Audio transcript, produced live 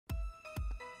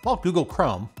While Google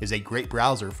Chrome is a great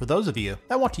browser for those of you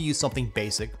that want to use something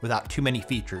basic without too many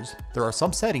features, there are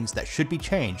some settings that should be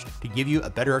changed to give you a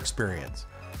better experience.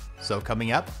 So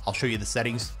coming up, I'll show you the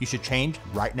settings you should change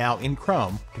right now in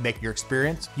Chrome to make your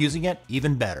experience using it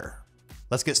even better.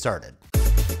 Let's get started.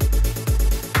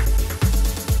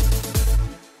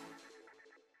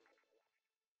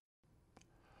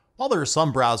 While there are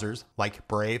some browsers like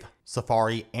Brave,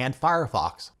 Safari, and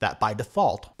Firefox that by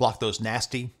default block those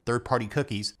nasty third-party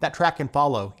cookies that track and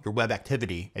follow your web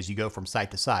activity as you go from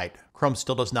site to site, Chrome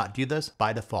still does not do this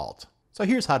by default. So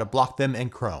here's how to block them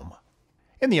in Chrome.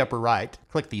 In the upper right,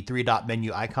 click the three-dot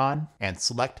menu icon and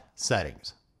select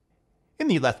Settings. In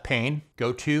the left pane,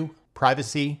 go to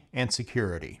Privacy and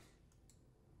Security.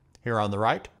 Here on the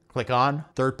right, click on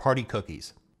Third-party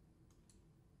cookies.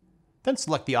 Then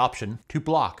select the option to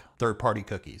block third-party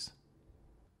cookies.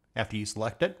 After you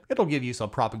select it, it'll give you some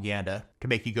propaganda to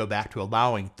make you go back to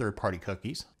allowing third-party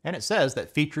cookies, and it says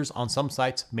that features on some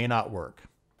sites may not work.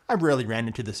 I've rarely ran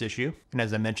into this issue, and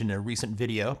as I mentioned in a recent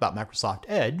video about Microsoft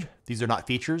Edge, these are not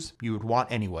features you would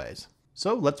want anyways.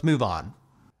 So let's move on.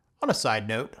 On a side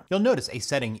note, you'll notice a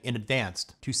setting in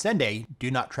Advanced to send a Do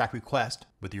Not Track request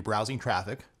with your browsing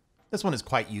traffic. This one is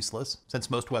quite useless, since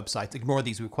most websites ignore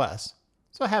these requests.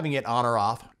 So having it on or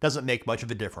off doesn't make much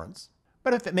of a difference.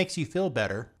 But if it makes you feel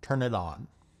better, turn it on.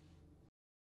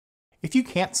 If you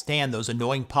can't stand those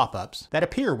annoying pop-ups that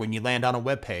appear when you land on a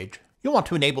web page, you'll want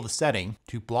to enable the setting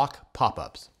to block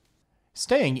pop-ups.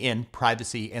 Staying in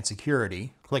Privacy and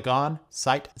Security, click on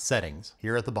Site Settings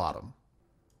here at the bottom.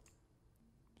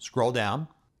 Scroll down.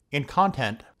 In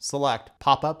Content, select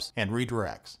Pop-ups and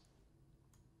Redirects.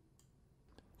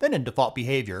 Then in Default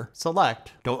Behavior,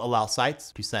 select Don't allow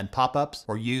sites to send pop-ups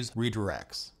or use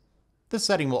redirects. This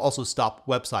setting will also stop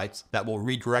websites that will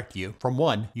redirect you from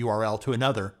one URL to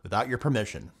another without your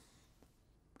permission.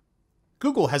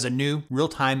 Google has a new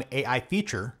real-time AI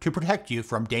feature to protect you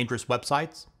from dangerous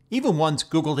websites, even ones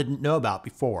Google didn't know about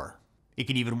before. It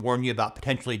can even warn you about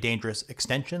potentially dangerous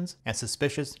extensions and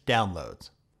suspicious downloads.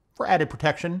 For added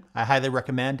protection, I highly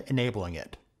recommend enabling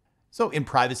it. So in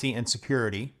Privacy and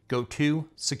Security, go to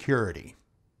Security.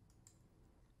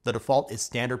 The default is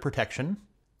Standard Protection.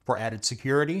 For added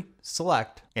security,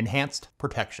 select Enhanced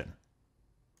Protection.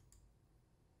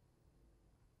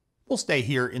 We'll stay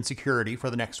here in Security for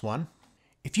the next one.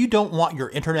 If you don't want your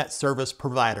internet service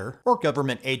provider or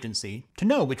government agency to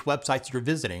know which websites you're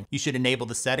visiting, you should enable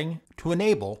the setting to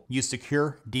enable Use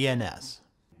Secure DNS.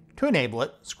 To enable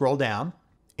it, scroll down.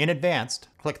 In Advanced,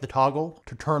 click the toggle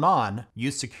to turn on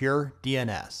Use Secure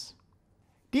DNS.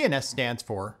 DNS stands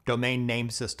for Domain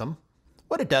Name System.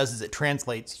 What it does is it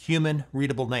translates human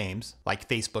readable names, like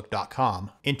Facebook.com,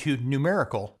 into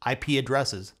numerical IP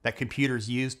addresses that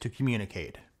computers use to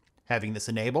communicate. Having this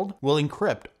enabled will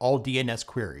encrypt all DNS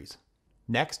queries.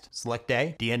 Next, select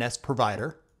a DNS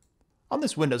provider. On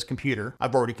this Windows computer,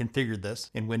 I've already configured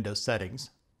this in Windows settings.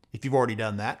 If you've already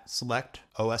done that, select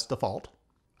OS Default.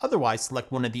 Otherwise,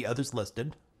 select one of the others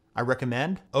listed. I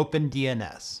recommend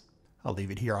OpenDNS. I'll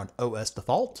leave it here on OS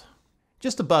Default.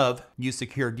 Just above Use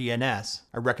Secure DNS,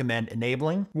 I recommend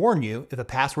enabling Warn you if a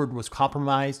password was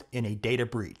compromised in a data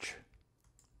breach.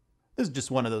 This is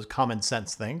just one of those common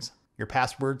sense things. Your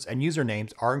passwords and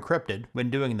usernames are encrypted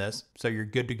when doing this, so you're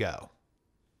good to go.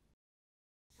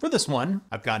 For this one,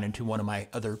 I've gone into one of my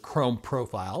other Chrome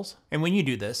profiles, and when you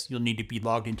do this, you'll need to be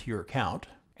logged into your account.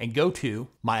 And go to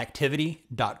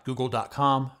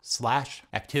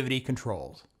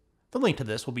myactivity.google.com/activity-controls. The link to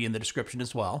this will be in the description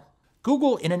as well.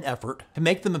 Google, in an effort to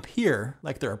make them appear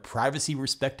like they're a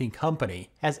privacy-respecting company,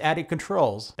 has added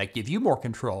controls that give you more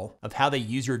control of how they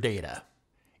use your data.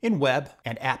 In Web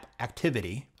and App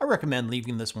Activity, I recommend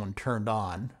leaving this one turned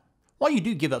on. While you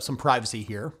do give up some privacy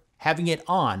here, having it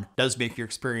on does make your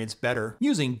experience better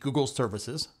using Google's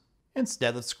services.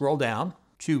 Instead, let's scroll down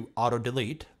to Auto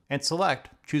Delete and select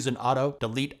Choose an Auto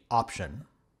Delete option.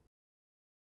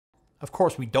 Of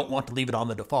course, we don't want to leave it on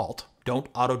the default. Don't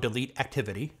auto delete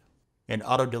activity. In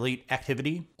auto delete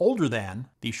activity, older than,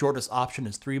 the shortest option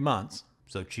is 3 months,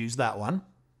 so choose that one.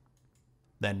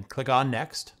 Then click on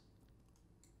Next.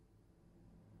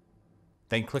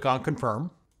 Then click on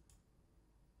Confirm.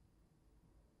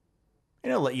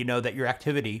 And it'll let you know that your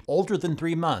activity older than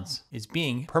 3 months is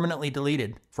being permanently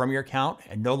deleted from your account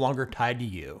and no longer tied to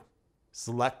you.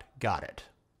 Select Got It.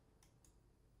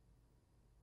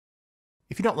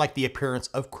 If you don't like the appearance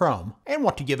of Chrome and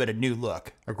want to give it a new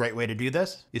look, a great way to do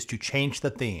this is to change the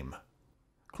theme.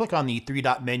 Click on the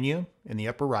three-dot menu in the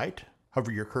upper right,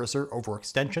 hover your cursor over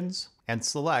Extensions, and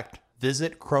select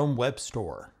Visit Chrome Web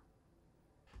Store.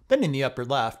 Then in the upper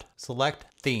left, select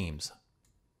Themes.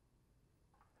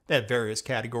 They have various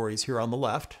categories here on the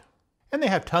left, and they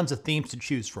have tons of themes to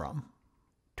choose from.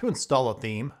 To install a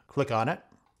theme, click on it.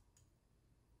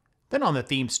 Then on the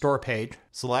theme store page,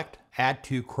 select Add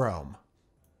to Chrome.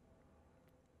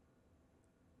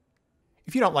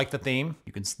 If you don't like the theme,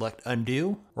 you can select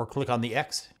Undo or click on the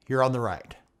X here on the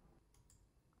right.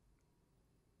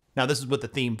 Now this is what the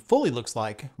theme fully looks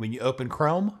like when you open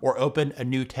Chrome or open a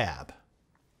new tab.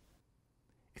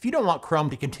 If you don't want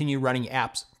Chrome to continue running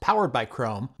apps powered by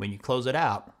Chrome when you close it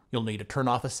out, you'll need to turn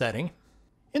off a setting.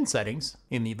 In Settings,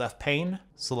 in the left pane,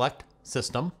 select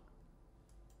System.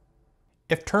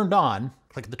 If turned on,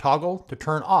 click the toggle to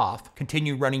turn off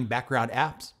Continue Running Background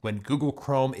Apps when Google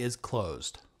Chrome is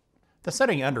closed. The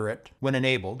setting under it, when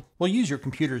enabled, will use your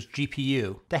computer's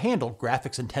GPU to handle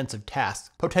graphics-intensive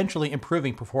tasks, potentially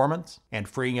improving performance and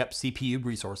freeing up CPU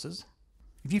resources.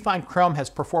 If you find Chrome has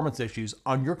performance issues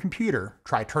on your computer,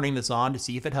 try turning this on to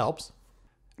see if it helps.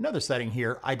 Another setting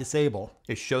here I disable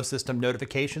is Show System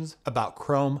Notifications about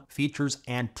Chrome features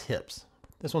and tips.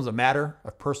 This one's a matter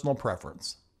of personal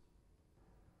preference.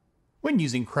 When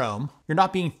using Chrome, you're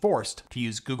not being forced to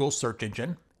use Google's search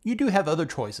engine. You do have other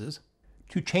choices.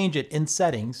 To change it in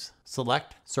Settings,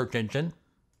 select Search Engine,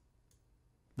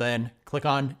 then click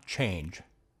on Change.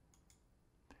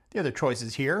 The other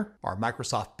choices here are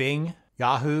Microsoft Bing,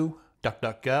 Yahoo,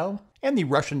 DuckDuckGo, and the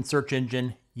Russian search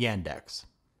engine Yandex.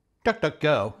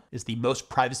 DuckDuckGo is the most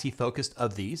privacy-focused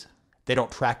of these. They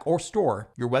don't track or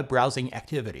store your web browsing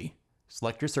activity.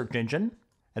 Select your search engine,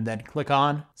 and then click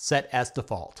on Set as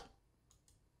Default.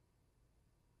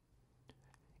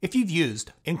 If you've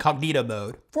used Incognito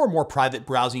mode for a more private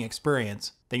browsing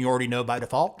experience than you already know by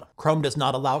default, Chrome does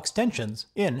not allow extensions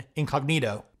in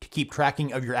Incognito to keep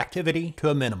tracking of your activity to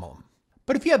a minimum.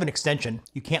 But if you have an extension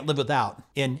you can't live without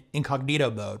in Incognito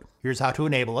mode, here's how to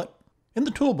enable it. In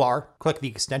the toolbar, click the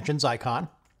Extensions icon,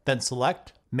 then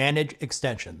select Manage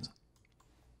Extensions.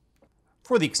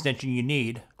 For the extension you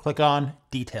need, click on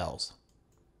Details.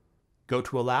 Go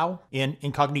to Allow in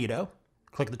Incognito,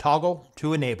 click the toggle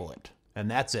to enable it. And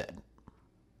that's it.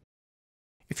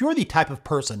 If you're the type of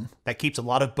person that keeps a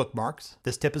lot of bookmarks,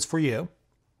 this tip is for you.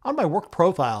 On my work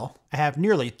profile, I have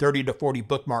nearly 30 to 40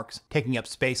 bookmarks taking up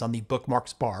space on the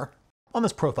Bookmarks bar. On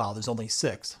this profile, there's only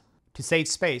 6. To save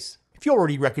space, if you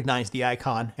already recognize the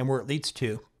icon and where it leads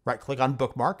to, right-click on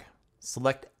Bookmark,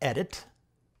 select Edit,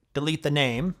 delete the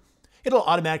name. It'll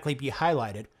automatically be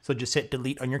highlighted, so just hit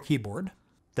Delete on your keyboard.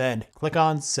 Then click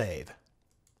on Save.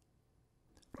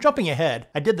 Jumping ahead,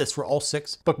 I did this for all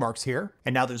 6 bookmarks here,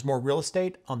 and now there's more real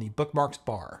estate on the Bookmarks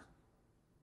bar.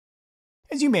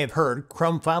 As you may have heard,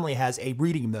 Chrome finally has a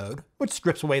reading mode, which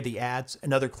strips away the ads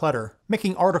and other clutter,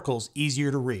 making articles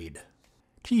easier to read.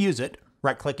 To use it,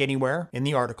 right-click anywhere in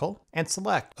the article and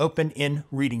select Open in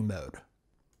Reading Mode.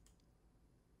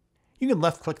 You can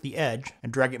left-click the edge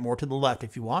and drag it more to the left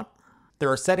if you want.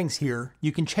 There are settings here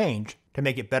you can change to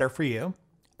make it better for you.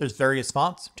 There's various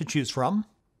fonts to choose from.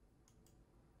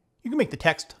 You can make the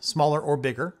text smaller or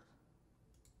bigger.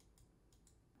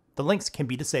 The links can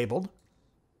be disabled.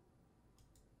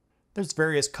 There's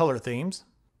various color themes.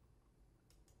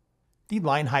 The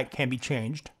line height can be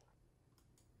changed.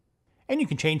 And you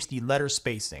can change the letter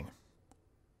spacing.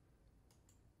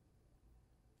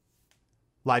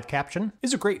 Live Caption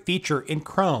is a great feature in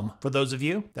Chrome for those of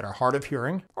you that are hard of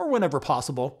hearing or whenever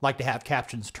possible like to have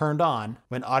captions turned on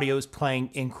when audio is playing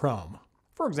in Chrome.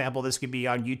 For example, this could be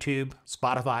on YouTube,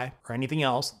 Spotify, or anything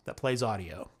else that plays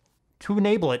audio. To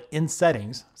enable it in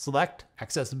Settings, select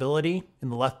Accessibility in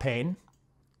the left pane.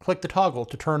 Click the toggle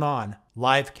to turn on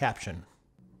Live Caption.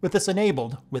 With this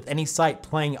enabled, with any site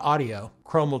playing audio,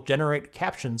 Chrome will generate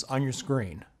captions on your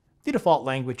screen. The default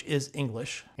language is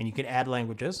English, and you can add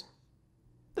languages.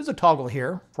 There's a toggle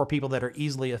here for people that are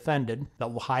easily offended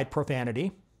that will hide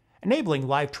profanity. Enabling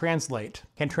Live Translate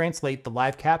can translate the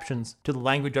live captions to the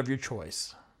language of your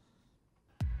choice.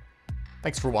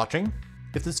 Thanks for watching.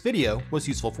 If this video was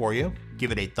useful for you,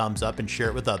 give it a thumbs up and share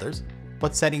it with others.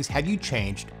 What settings have you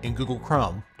changed in Google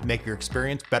Chrome to make your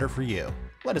experience better for you?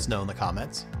 Let us know in the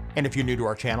comments. And if you're new to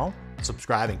our channel,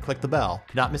 subscribe and click the bell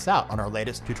to not miss out on our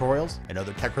latest tutorials and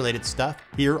other tech-related stuff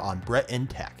here on Brett in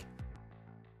Tech.